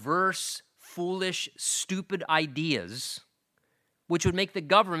 perverse, foolish, stupid ideas, which would make the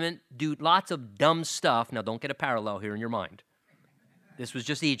government do lots of dumb stuff. Now, don't get a parallel here in your mind. This was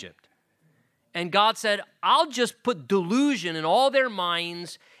just Egypt. And God said, I'll just put delusion in all their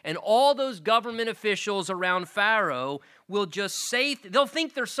minds, and all those government officials around Pharaoh will just say, they'll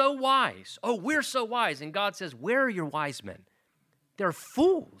think they're so wise. Oh, we're so wise. And God says, where are your wise men? They're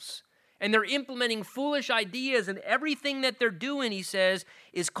fools. And they're implementing foolish ideas, and everything that they're doing, he says,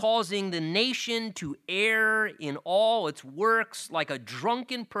 is causing the nation to err in all its works like a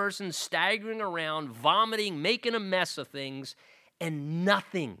drunken person staggering around, vomiting, making a mess of things, and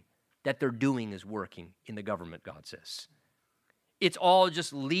nothing that they're doing is working in the government, God says. It's all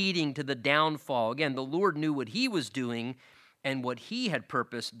just leading to the downfall. Again, the Lord knew what he was doing and what he had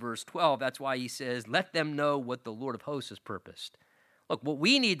purposed, verse 12. That's why he says, let them know what the Lord of hosts has purposed. Look, what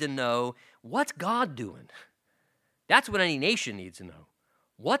we need to know, what's God doing? That's what any nation needs to know.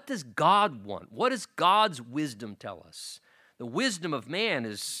 What does God want? What does God's wisdom tell us? The wisdom of man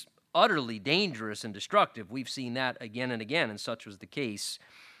is utterly dangerous and destructive. We've seen that again and again, and such was the case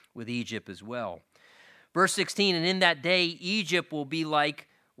with Egypt as well. Verse 16, and in that day Egypt will be like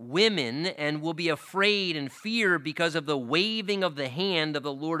women and will be afraid and fear because of the waving of the hand of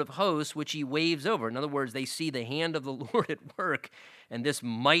the Lord of hosts, which he waves over. In other words, they see the hand of the Lord at work, and this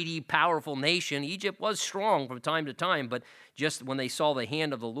mighty, powerful nation. Egypt was strong from time to time, but just when they saw the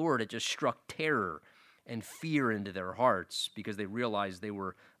hand of the Lord, it just struck terror and fear into their hearts because they realized they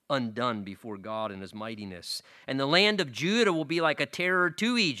were undone before God and his mightiness. And the land of Judah will be like a terror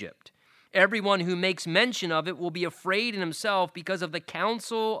to Egypt. Everyone who makes mention of it will be afraid in himself because of the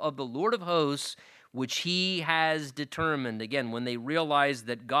counsel of the Lord of hosts, which he has determined. Again, when they realize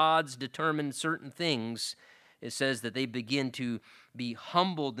that God's determined certain things, it says that they begin to be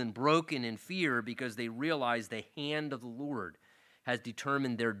humbled and broken in fear because they realize the hand of the Lord has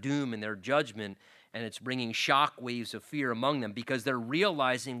determined their doom and their judgment, and it's bringing shock waves of fear among them because they're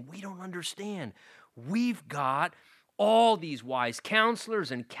realizing, we don't understand. We've got all these wise counselors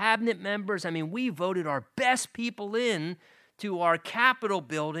and cabinet members. I mean, we voted our best people in to our Capitol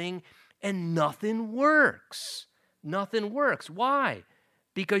building, and nothing works. Nothing works. Why?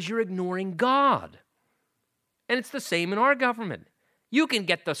 Because you're ignoring God. And it's the same in our government. You can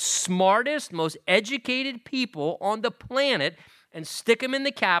get the smartest, most educated people on the planet and stick them in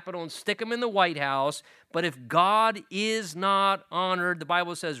the Capitol and stick them in the White House, but if God is not honored, the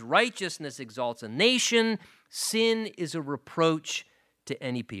Bible says righteousness exalts a nation, sin is a reproach to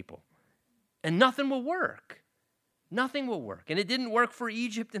any people. And nothing will work. Nothing will work. And it didn't work for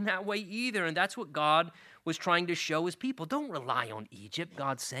Egypt in that way either, and that's what God was trying to show his people. Don't rely on Egypt,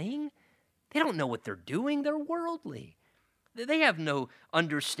 God's saying. They don't know what they're doing. They're worldly. They have no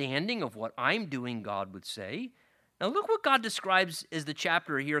understanding of what I'm doing, God would say. Now look what God describes as the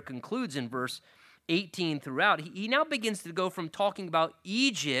chapter here concludes in verse 18 throughout. He now begins to go from talking about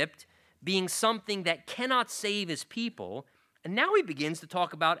Egypt being something that cannot save his people, and now he begins to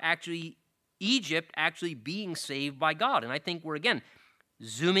talk about Egypt actually being saved by God. And I think we're, again,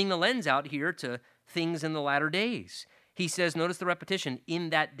 zooming the lens out here to things in the latter days. He says, notice the repetition,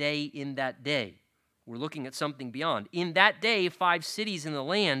 in that day, in that day. We're looking at something beyond. In that day, 5 cities in the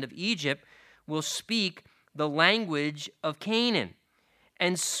land of Egypt will speak the language of Canaan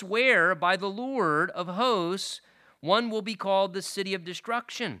and swear by the Lord of hosts, one will be called the city of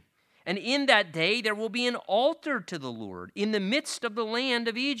destruction. And in that day there will be an altar to the Lord in the midst of the land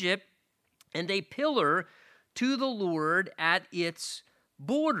of Egypt, and a pillar to the Lord at its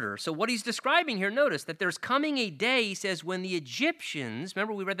border. So what he's describing here, notice that there's coming a day, he says, when the Egyptians,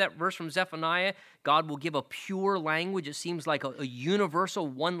 remember we read that verse from Zephaniah, God will give a pure language. It seems like a universal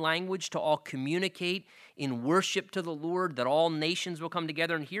one language to all communicate in worship to the Lord, that all nations will come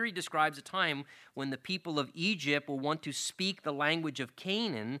together. And here he describes a time when the people of Egypt will want to speak the language of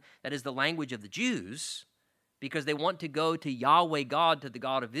Canaan, that is the language of the Jews, because they want to go to Yahweh God, to the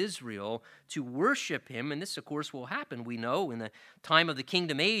God of Israel, to worship him. And this, of course, will happen, we know, in the time of the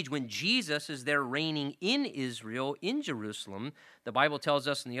kingdom age when Jesus is there reigning in Israel, in Jerusalem. The Bible tells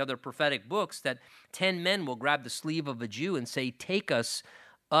us in the other prophetic books that 10 men will grab the sleeve of a Jew and say, take us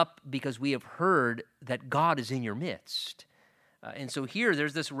up because we have heard that God is in your midst. And so here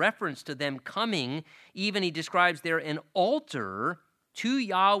there's this reference to them coming. Even he describes there an altar to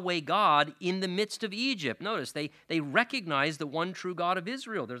Yahweh God in the midst of Egypt. Notice, they recognize the one true God of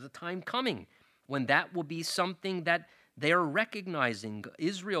Israel. There's a time coming when that will be something that they are recognizing.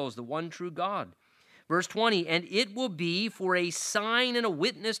 Israel is the one true God. Verse 20, and it will be for a sign and a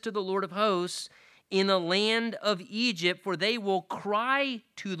witness to the Lord of hosts in the land of Egypt, for they will cry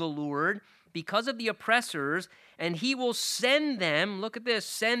to the Lord because of the oppressors, and he will send them, look at this,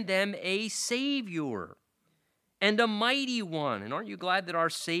 send them a Savior and a mighty one. And aren't you glad that our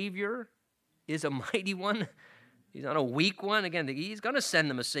Savior is a mighty one? He's not a weak one. Again, he's going to send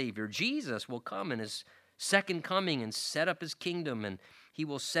them a Savior. Jesus will come in his second coming and set up his kingdom, and he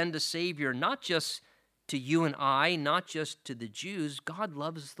will send a Savior not just to you and I, not just to the Jews. God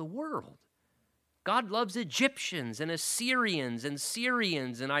loves the world. God loves Egyptians and Assyrians and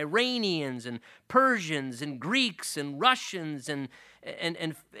Syrians and Iranians and Persians and Greeks and Russians and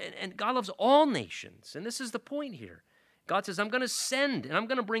God loves all nations. And this is the point here. God says, I'm going to send and I'm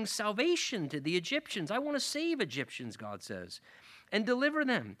going to bring salvation to the Egyptians. I want to save Egyptians, God says, and deliver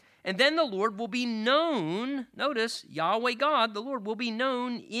them. And then the Lord will be known, notice, Yahweh God, the Lord will be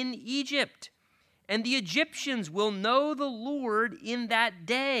known in Egypt. And the Egyptians will know the Lord in that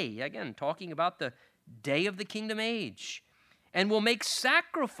day. Again, talking about the day of the kingdom age. And will make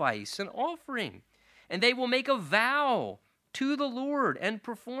sacrifice and offering. And they will make a vow to the Lord and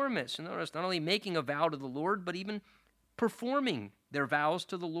perform it. So notice, not only making a vow to the Lord, but even performing their vows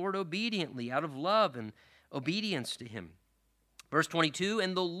to the Lord obediently, out of love and obedience to him. Verse 22,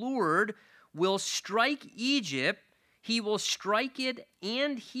 and the Lord will strike Egypt, he will strike it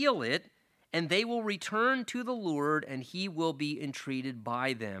and heal it, and they will return to the Lord, and he will be entreated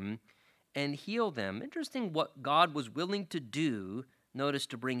by them and heal them. Interesting what God was willing to do, notice,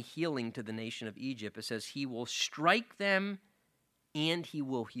 to bring healing to the nation of Egypt. It says he will strike them and he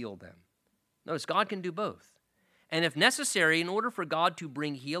will heal them. Notice, God can do both. And if necessary, in order for God to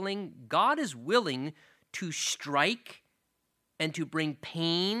bring healing, God is willing to strike and to bring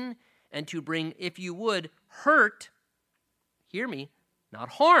pain and to bring, if you would, hurt. Hear me, not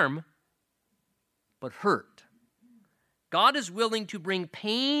harm, but hurt. God is willing to bring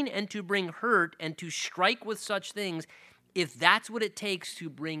pain and to bring hurt and to strike with such things if that's what it takes to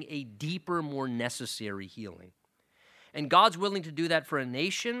bring a deeper, more necessary healing. And God's willing to do that for a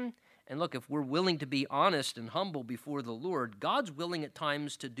nation. And look, if we're willing to be honest and humble before the Lord, God's willing at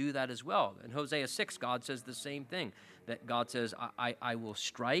times to do that as well. In Hosea 6, God says the same thing, that God says, I will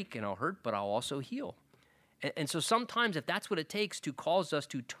strike and I'll hurt, but I'll also heal. And so sometimes if that's what it takes to cause us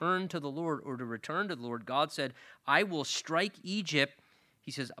to turn to the Lord or to return to the Lord, God said, I will strike Egypt,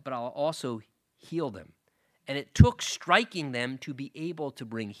 he says, but I'll also heal them. And it took striking them to be able to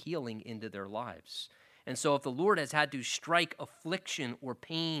bring healing into their lives. And so if the Lord has had to strike affliction or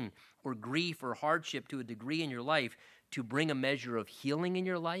pain or grief or hardship to a degree in your life to bring a measure of healing in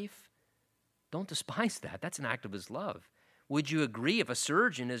your life, don't despise that. That's an act of his love. Would you agree if a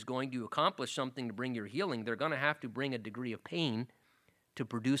surgeon is going to accomplish something to bring your healing, they're going to have to bring a degree of pain to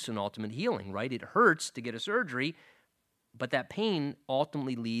produce an ultimate healing, right? It hurts to get a surgery, but that pain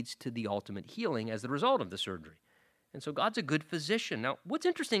ultimately leads to the ultimate healing as the result of the surgery. And so God's a good physician. Now, what's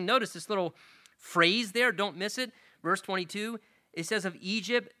interesting, notice this little phrase there, don't miss it. Verse 22, it says of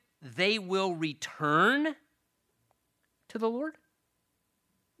Egypt, they will return to the Lord.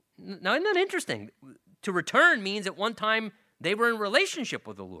 Now, isn't that interesting? To return means at one time they were in relationship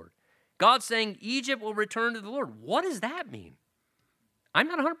with the Lord. God's saying Egypt will return to the Lord. What does that mean? I'm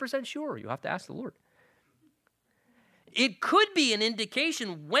not 100% sure. You have to ask the Lord. It could be an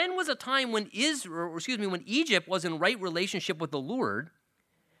indication when was a time when when Egypt was in right relationship with the Lord,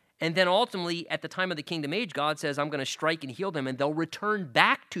 and then ultimately at the time of the kingdom age, God says, I'm going to strike and heal them, and they'll return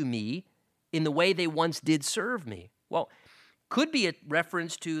back to me in the way they once did serve me. Well, could be a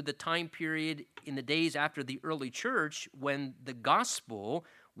reference to the time period in the days after the early church when the gospel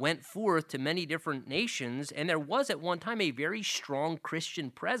went forth to many different nations, and there was at one time a very strong Christian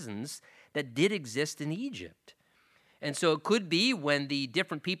presence that did exist in Egypt. And so it could be when the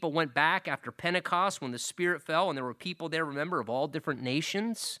different people went back after Pentecost, when the Spirit fell, and there were people there, remember, of all different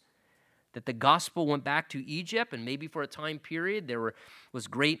nations, that the gospel went back to Egypt, and maybe for a time period there was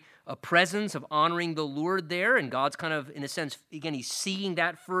great presence of honoring the Lord there, and God's kind of, in a sense, again, he's seeing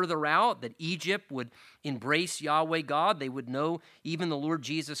that further out, that Egypt would embrace Yahweh God, they would know even the Lord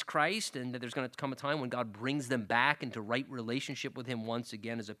Jesus Christ, and that there's going to come a time when God brings them back into right relationship with him once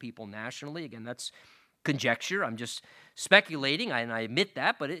again as a people nationally. Again, that's conjecture, I'm just speculating, and I admit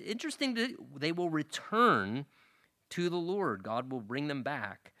that, but interesting that they will return to the Lord. God will bring them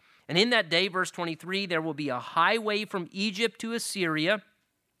back. And in that day, verse 23, there will be a highway from Egypt to Assyria,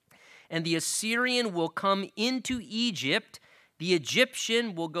 and the Assyrian will come into Egypt, the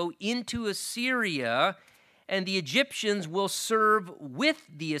Egyptian will go into Assyria, and the Egyptians will serve with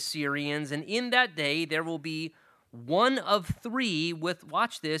the Assyrians. And in that day, there will be one of three with,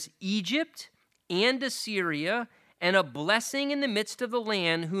 watch this, Egypt and Assyria, and a blessing in the midst of the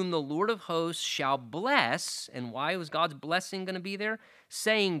land, whom the Lord of hosts shall bless. And why was God's blessing going to be there?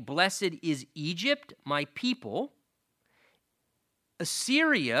 Saying, blessed is Egypt, my people,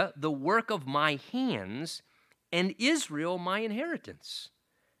 Assyria, the work of my hands, and Israel, my inheritance.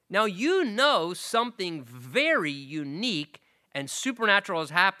 Now, you know something very unique and supernatural has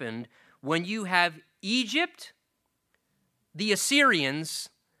happened when you have Egypt, the Assyrians,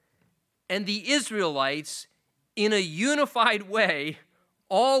 and the Israelites in a unified way,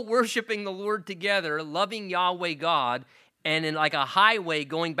 all worshiping the Lord together, loving Yahweh God, and in like a highway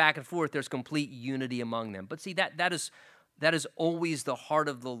going back and forth, there's complete unity among them. But see, that is always the heart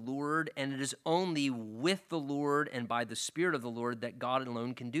of the Lord, and it is only with the Lord and by the Spirit of the Lord that God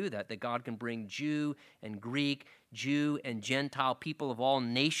alone can do that God can bring Jew and Greek, Jew and Gentile, people of all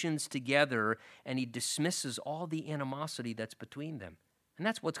nations together, and he dismisses all the animosity that's between them. And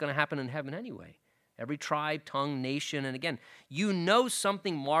that's what's going to happen in heaven anyway. Every tribe, tongue, nation, and again, you know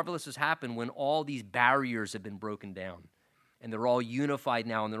something marvelous has happened when all these barriers have been broken down. And they're all unified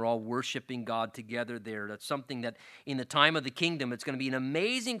now, and they're all worshiping God together there. That's something that in the time of the kingdom, it's going to be an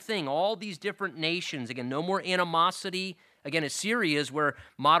amazing thing. All these different nations, again, no more animosity. Again, Assyria is where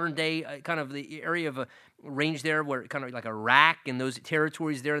modern day, kind of the area of a range there, where kind of like Iraq and those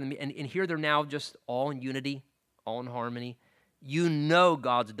territories there. And here they're now just all in unity, all in harmony. You know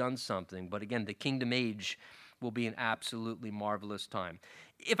God's done something. But again, the kingdom age will be an absolutely marvelous time.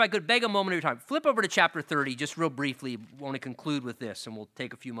 If I could beg a moment of your time, flip over to chapter 30, just real briefly. I want to conclude with this, and we'll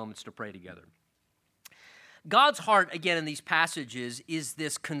take a few moments to pray together. God's heart, again, in these passages is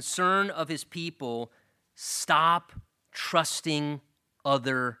this concern of his people. Stop trusting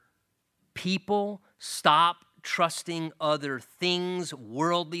other people. Stop trusting other things,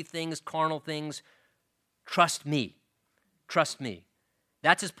 worldly things, carnal things. Trust me. Trust me.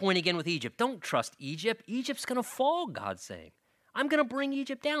 That's his point again with Egypt. Don't trust Egypt. Egypt's going to fall, God's saying. I'm going to bring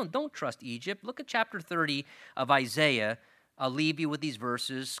Egypt down. Don't trust Egypt. Look at chapter 30 of Isaiah. I'll leave you with these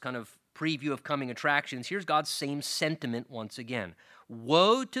verses, kind of preview of coming attractions. Here's God's same sentiment once again.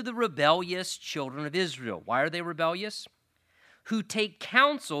 Woe to the rebellious children of Israel. Why are they rebellious? Who take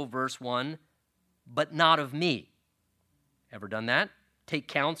counsel, verse 1, but not of me. Ever done that? Take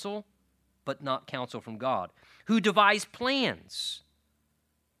counsel, but not counsel from God. Who devise plans,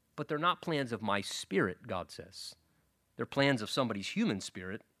 but they're not plans of my spirit, God says. They're plans of somebody's human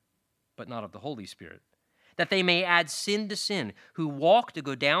spirit, but not of the Holy Spirit. That they may add sin to sin, who walk to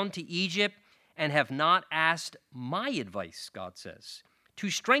go down to Egypt and have not asked my advice, God says, to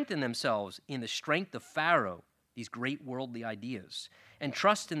strengthen themselves in the strength of Pharaoh, these great worldly ideas, and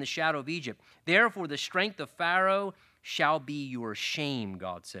trust in the shadow of Egypt. Therefore, the strength of Pharaoh shall be your shame,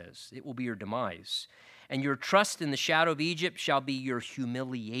 God says. It will be your demise. And your trust in the shadow of Egypt shall be your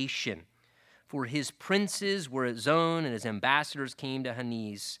humiliation. For his princes were at Zon, and his ambassadors came to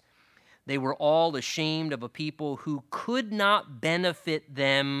Hanes. They were all ashamed of a people who could not benefit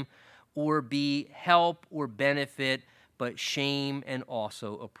them or be help or benefit, but shame and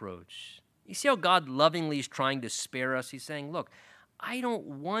also approach. You see how God lovingly is trying to spare us? He's saying, look, I don't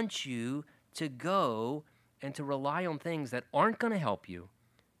want you to go and to rely on things that aren't going to help you.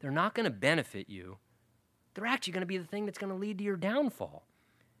 They're not going to benefit you. They're actually going to be the thing that's going to lead to your downfall.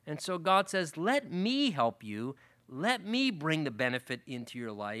 And so God says, let me help you. Let me bring the benefit into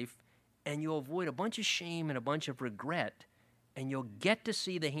your life, and you'll avoid a bunch of shame and a bunch of regret, and you'll get to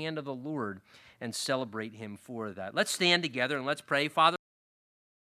see the hand of the Lord and celebrate him for that. Let's stand together and let's pray. Father,